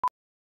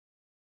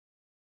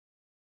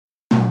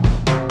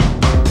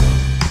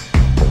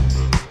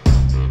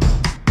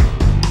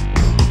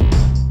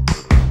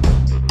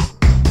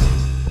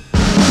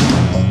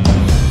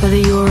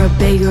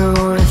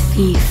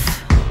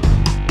thief,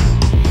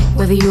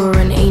 whether you're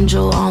an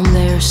angel on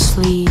their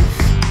sleeve,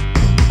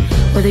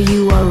 whether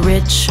you are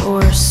rich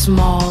or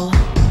small,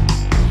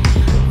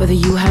 whether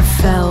you have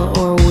fell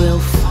or will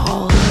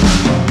fall,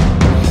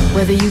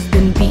 whether you've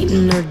been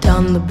beaten or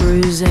done the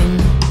bruising,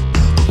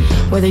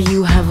 whether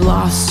you have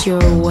lost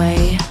your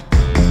way,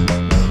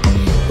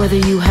 whether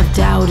you have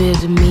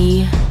doubted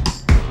me,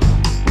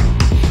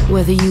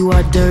 whether you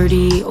are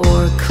dirty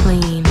or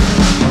clean,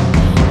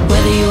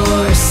 whether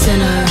you're a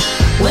sinner,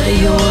 whether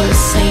you're a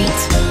saint,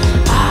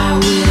 I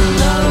will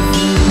love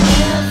you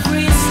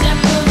every step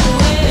of the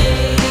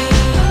way.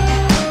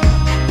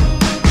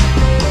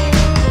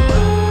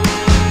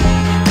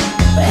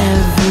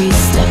 Every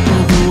step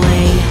of the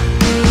way.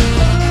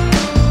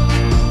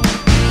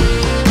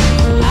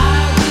 I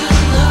will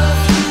love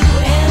you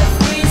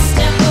every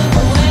step of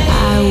the way.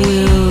 I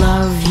will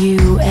love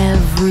you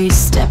every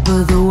step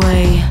of the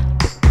way.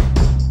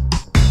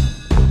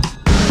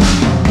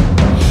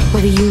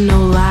 Whether you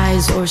know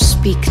lies or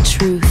speak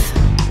truth,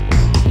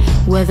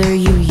 whether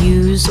you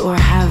use or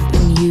have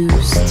been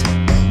used,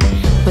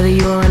 whether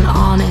you're an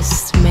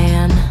honest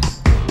man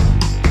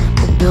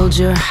or build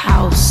your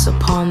house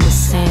upon the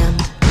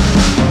sand,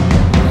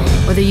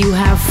 whether you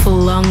have full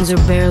lungs or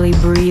barely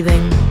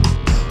breathing,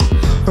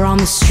 or on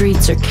the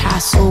streets or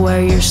castle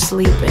where you're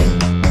sleeping,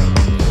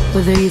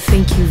 whether you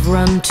think you've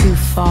run too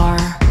far,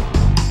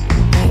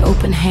 my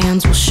open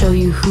hands will show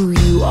you who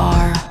you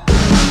are.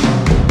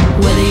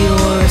 Whether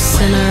you're a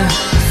sinner,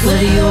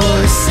 whether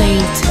you're a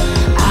saint,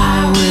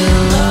 I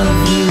will love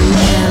you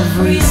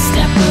every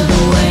step of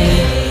the way.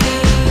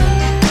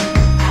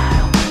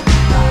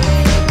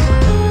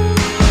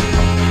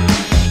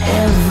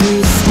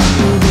 Every step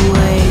of the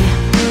way.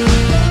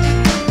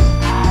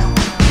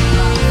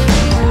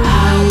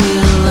 I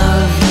will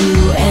love you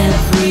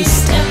every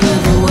step of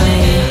the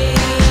way.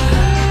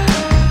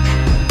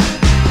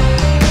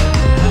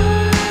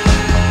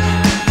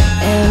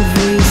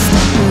 Every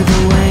step of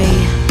the way.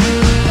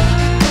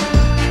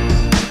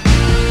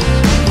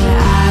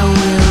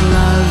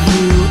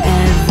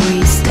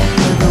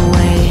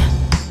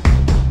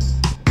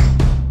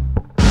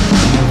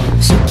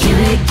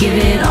 Give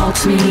it all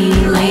to me,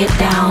 lay it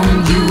down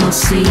and you will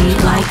see.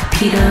 Like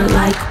Peter,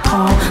 like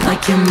Paul,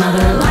 like your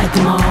mother, like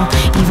them all.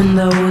 Even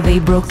though they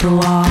broke the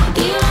law.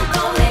 Even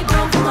though they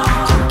broke the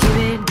law.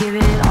 Give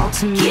it all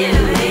to me. Give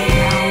it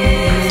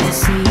all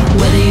to me.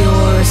 Whether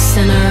you're a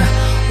sinner,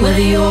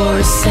 whether you're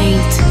a saint,